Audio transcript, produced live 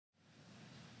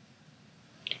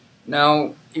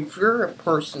Now, if you're a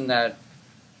person that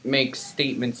makes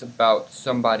statements about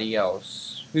somebody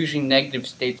else, usually negative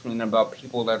statements about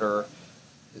people that are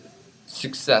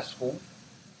successful,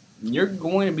 you're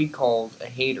going to be called a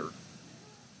hater.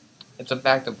 It's a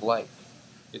fact of life.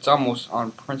 It's almost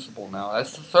on principle now.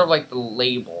 That's sort of like the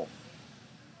label.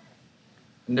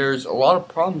 And there's a lot of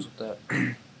problems with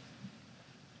that.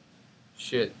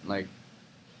 Shit, like,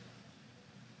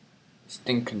 this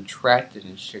thing contracted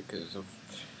and shit because of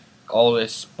all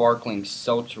this sparkling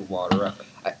seltzer water.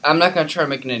 I'm not going to try to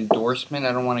make an endorsement.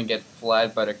 I don't want to get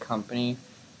flagged by the company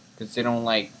because they don't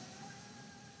like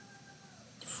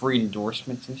free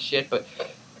endorsements and shit, but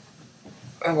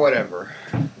whatever.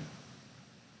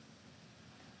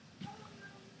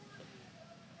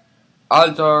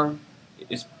 Odds are,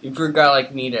 if you're a guy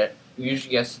like me that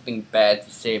usually has something bad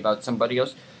to say about somebody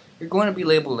else, you're going to be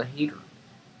labeled a hater.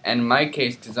 And in my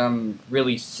case, because I'm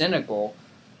really cynical,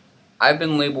 I've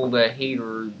been labeled a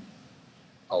hater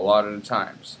a lot of the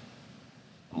times.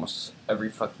 Almost every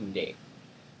fucking day.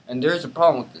 And there's a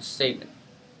problem with this statement.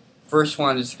 First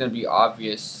one is going to be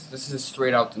obvious. This is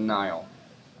straight out denial.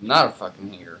 I'm not a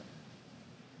fucking hater.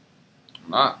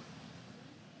 I'm not.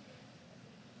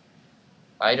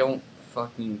 I don't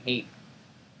fucking hate.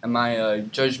 Am I a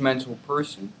judgmental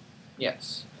person?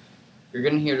 Yes. You're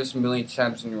going to hear this a million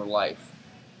times in your life.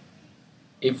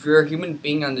 If you're a human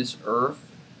being on this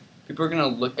earth, people are going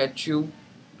to look at you,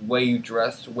 the way you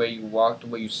dress, the way you walk, the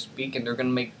way you speak, and they're going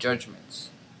to make judgments.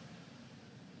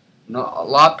 No, a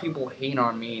lot of people hate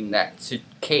on me in that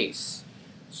case.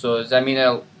 So does that mean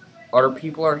that other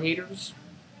people are haters?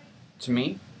 To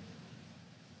me?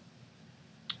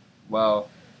 Well,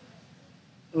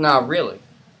 not really.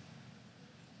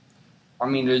 I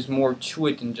mean, there's more to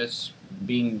it than just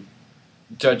being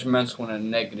judgmental in a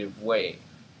negative way.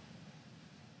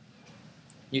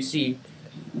 You see,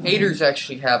 haters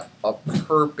actually have a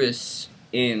purpose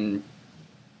in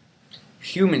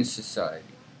human society.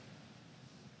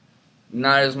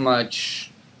 Not as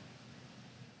much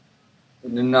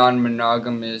the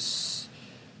non-monogamous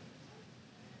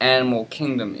animal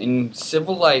kingdom. In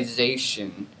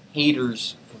civilization,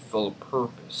 haters fulfill a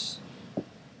purpose.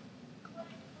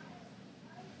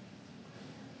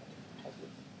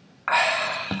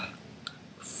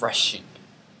 Refreshing.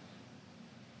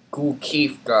 Kool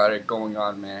Keith got it going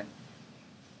on, man.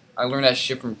 I learned that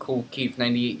shit from Kool Keith,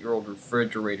 98-year-old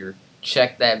refrigerator.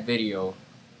 Check that video.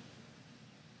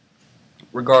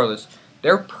 Regardless,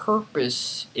 their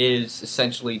purpose is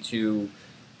essentially to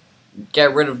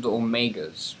get rid of the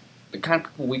omegas. The kind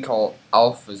of people we call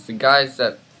alphas. The guys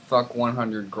that fuck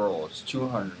 100 girls,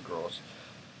 200 girls.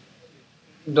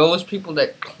 Those people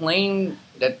that claim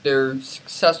that they're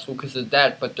successful because of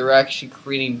that, but they're actually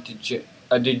creating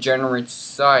a degenerate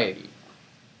society.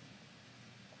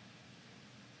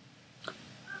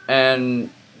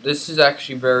 And this is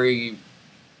actually very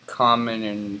common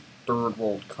in third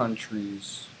world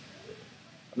countries.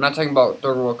 I'm not talking about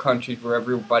third world countries where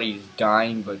everybody's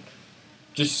dying, but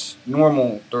just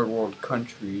normal third world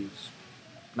countries.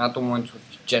 Not the ones with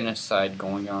genocide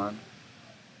going on.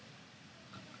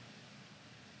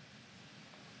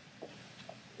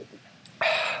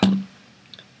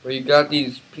 Where you got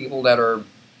these people that are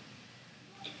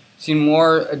seeing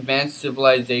more advanced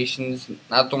civilizations,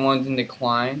 not the ones in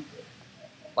decline.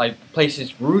 Like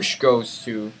places Roosh goes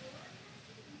to,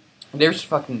 there's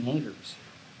fucking haters.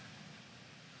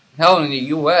 Hell, in the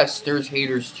US, there's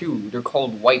haters too. They're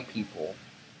called white people.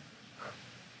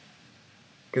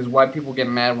 Because white people get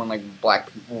mad when, like,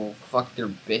 black people fuck their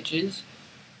bitches.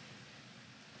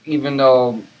 Even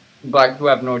though black people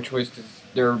have no choice because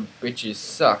their bitches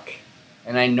suck.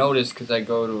 And I know this because I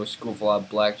go to a school with a lot of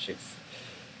black chicks.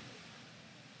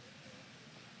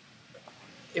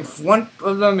 If one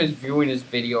of them is viewing this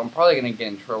video, I'm probably going to get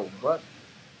in trouble, but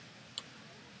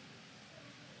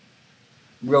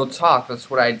real talk, that's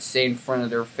what I'd say in front of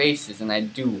their faces, and I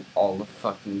do all the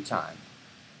fucking time.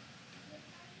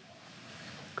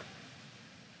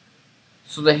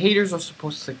 So the haters are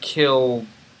supposed to kill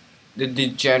the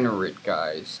degenerate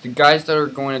guys. The guys that are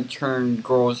going to turn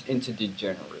girls into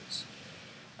degenerates.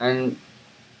 And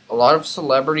a lot of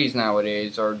celebrities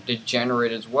nowadays are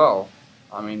degenerate as well.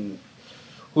 I mean,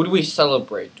 who do we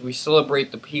celebrate? Do we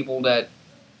celebrate the people that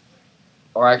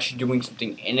are actually doing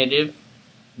something innovative?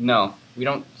 No, we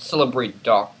don't celebrate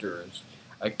doctors,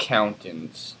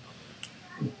 accountants,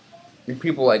 and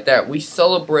people like that. We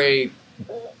celebrate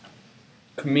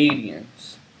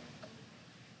comedians,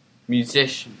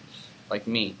 musicians, like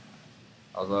me.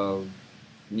 Although,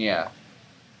 yeah,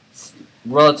 it's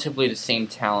relatively the same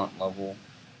talent level.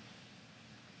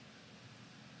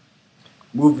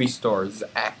 Movie stars,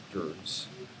 actors.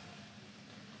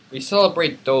 We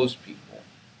celebrate those people.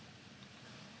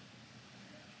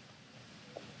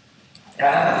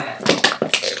 Ah.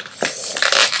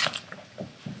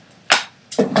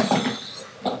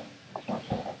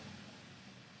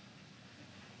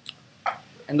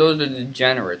 And those are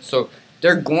degenerates. So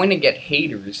they're going to get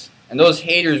haters. And those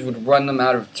haters would run them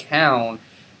out of town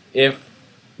if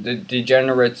the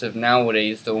degenerates of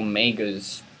nowadays, the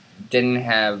Omegas, didn't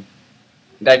have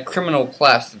that criminal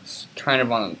class that's kind of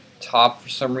on top for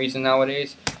some reason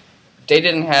nowadays. If they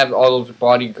didn't have all those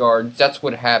bodyguards, that's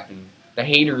what happened. The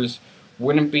haters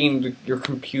wouldn't be in your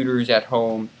computers at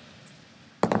home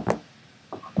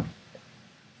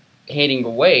hating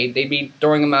away. They'd be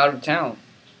throwing them out of town.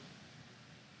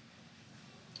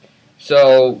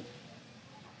 So,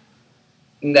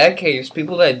 in that case,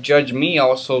 people that judge me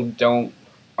also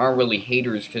aren't really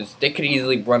haters, because they could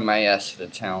easily run my ass to the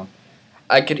town.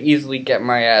 I could easily get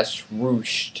my ass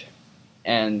rooshed,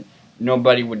 and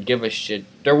nobody would give a shit.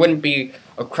 There wouldn't be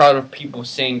a crowd of people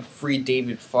saying free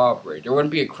David Fabre. There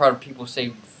wouldn't be a crowd of people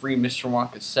saying free Mr.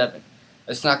 Wonka 7.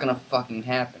 That's not gonna fucking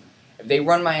happen. If they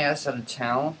run my ass out of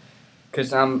town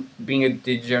because I'm being a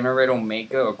degenerate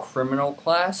Omega, a criminal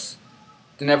class,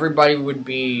 then everybody would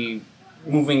be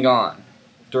moving on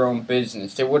with their own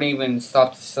business. They wouldn't even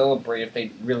stop to celebrate if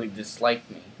they really disliked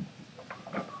me.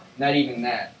 Not even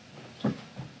that.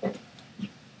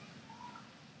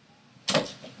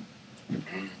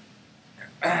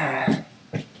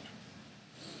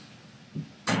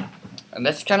 And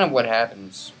that's kind of what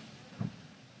happens.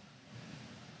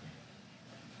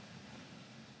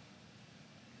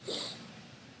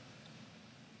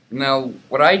 Now,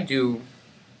 what I do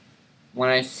when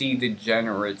I see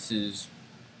degenerates is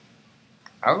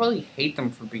I really hate them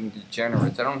for being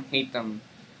degenerates. I don't hate them.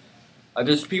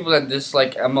 There's people that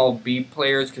dislike MLB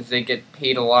players because they get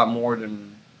paid a lot more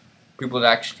than people that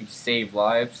actually save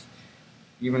lives,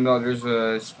 even though there's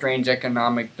a strange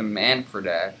economic demand for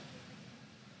that.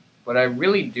 What I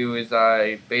really do is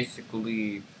I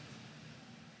basically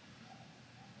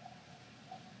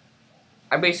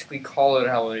call it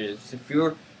how it is. If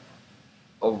you're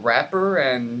a rapper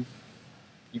and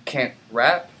you can't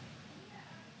rap,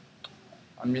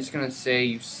 I'm just gonna say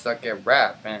you suck at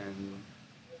rap and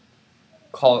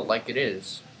call it like it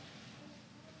is.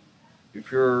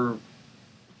 If you're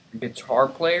a guitar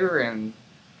player and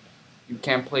you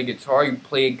can't play guitar, you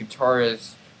play guitar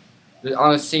as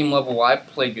on the same level I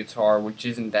play guitar, which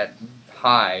isn't that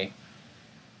high,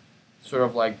 sort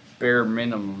of like bare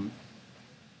minimum,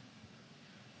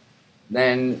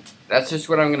 then that's just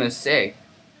what I'm gonna say.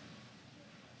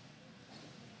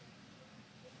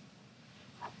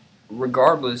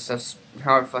 Regardless, that's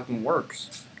how it fucking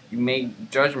works. You make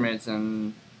judgments,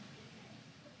 and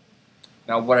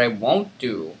now what I won't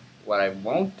do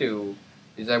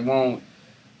is I won't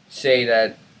say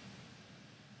that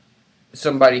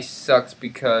somebody sucks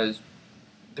because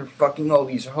they're fucking all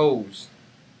these hoes.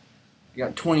 You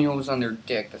got 20 hoes on their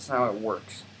dick. That's not how it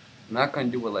works. I'm not gonna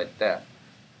do it like that.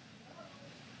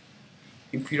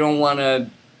 If you don't want to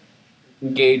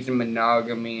engage in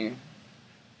monogamy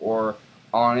or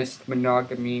honest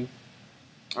monogamy,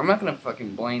 I'm not gonna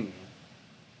fucking blame you.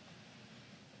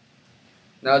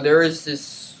 Now, there is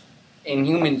this in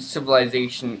human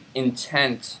civilization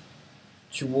intent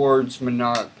towards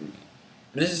monogamy.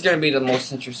 This is gonna be the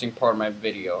most interesting part of my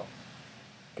video,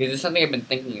 because it's something I've been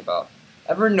thinking about.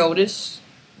 Ever notice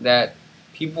that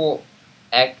people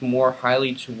act more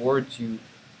highly towards you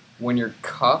when you're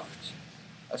cuffed,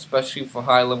 especially for a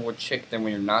high-level chick, than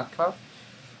when you're not cuffed?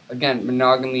 Again,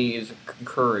 monogamy is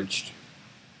encouraged.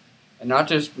 And not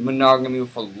just monogamy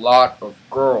with a lot of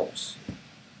girls.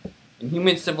 In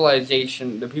human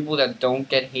civilization, the people that don't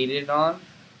get hated on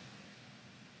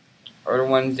are the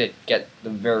ones that get the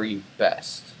very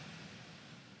best.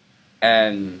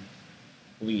 And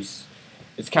least.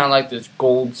 It's kind of like this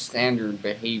gold standard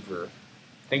behavior.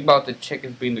 Think about the chick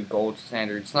as being the gold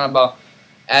standard. It's not about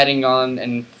adding on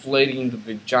and inflating the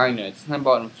vagina. It's not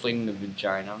about inflating the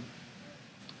vagina.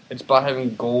 It's about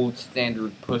having gold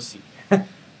standard pussy.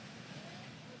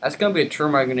 That's gonna be a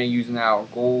term I'm gonna use now.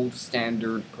 Gold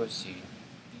standard pussy.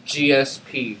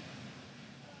 GSP.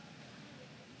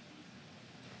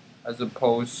 As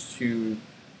opposed to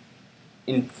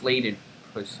inflated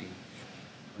pussy.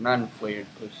 Or not inflated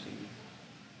pussy.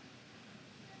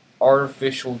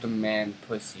 Artificial demand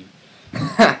pussy.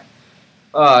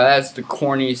 Oh, that's the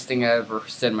corniest thing I ever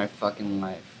said in my fucking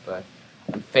life. But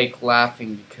I'm fake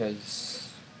laughing because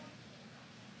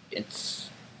it's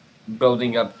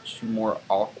building up to more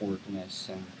awkwardness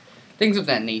and things of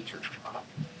that nature.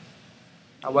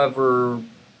 However,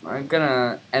 I'm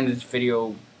gonna end this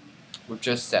video with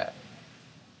just that.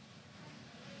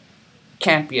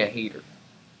 can't be a hater.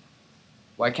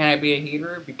 Why can't I be a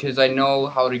hater? Because I know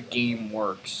how the game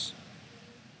works.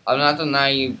 I'm not the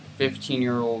naive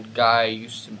 15-year-old guy I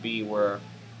used to be where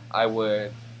I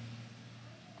would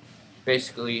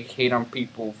basically hate on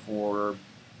people for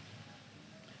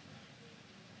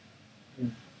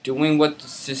doing what the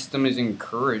system is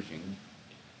encouraging.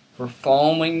 For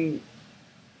playing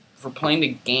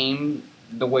the game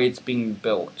the way it's being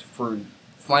built. For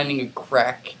finding a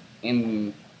crack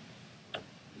in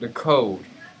the code.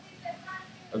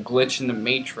 A glitch in the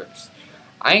matrix.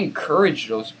 I encourage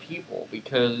those people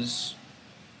because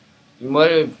you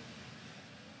might have.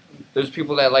 There's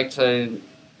people that like to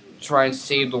try and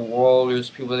save the world. There's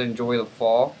people that enjoy the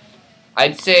fall.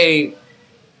 I'd say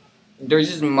there's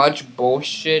just much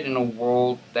bullshit in a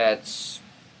world that's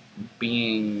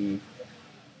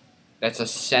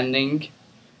ascending,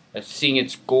 that's seeing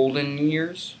its golden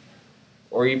years,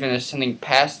 or even ascending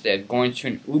past that, going to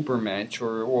an Ubermensch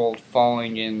or a world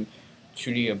falling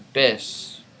into the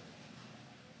abyss,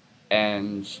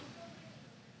 and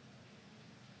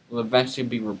will eventually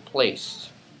be replaced.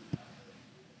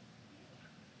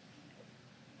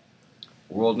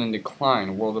 A world in decline,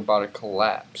 a world about to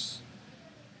collapse,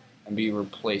 and be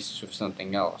replaced with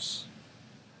something else.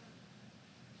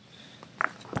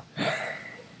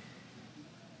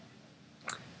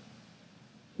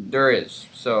 There is,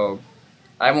 so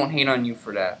I won't hate on you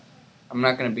for that. I'm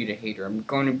not going to be the hater. I'm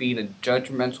going to be the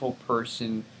judgmental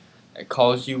person that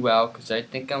calls you out because I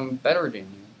think I'm better than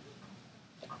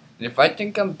you. And if I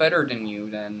think I'm better than you,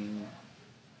 then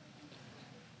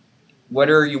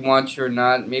whether you want to or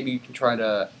not, maybe you can try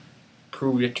to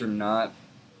prove that you're not.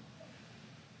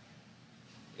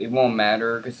 It won't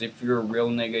matter because if you're a real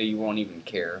nigga, you won't even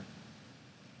care.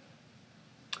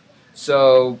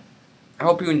 So, I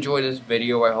hope you enjoyed this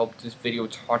video. I hope this video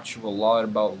taught you a lot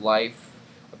about life,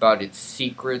 about its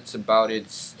secrets, about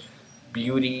its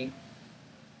beauty,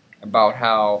 about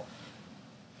a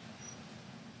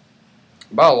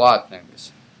lot of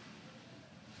things.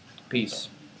 Peace.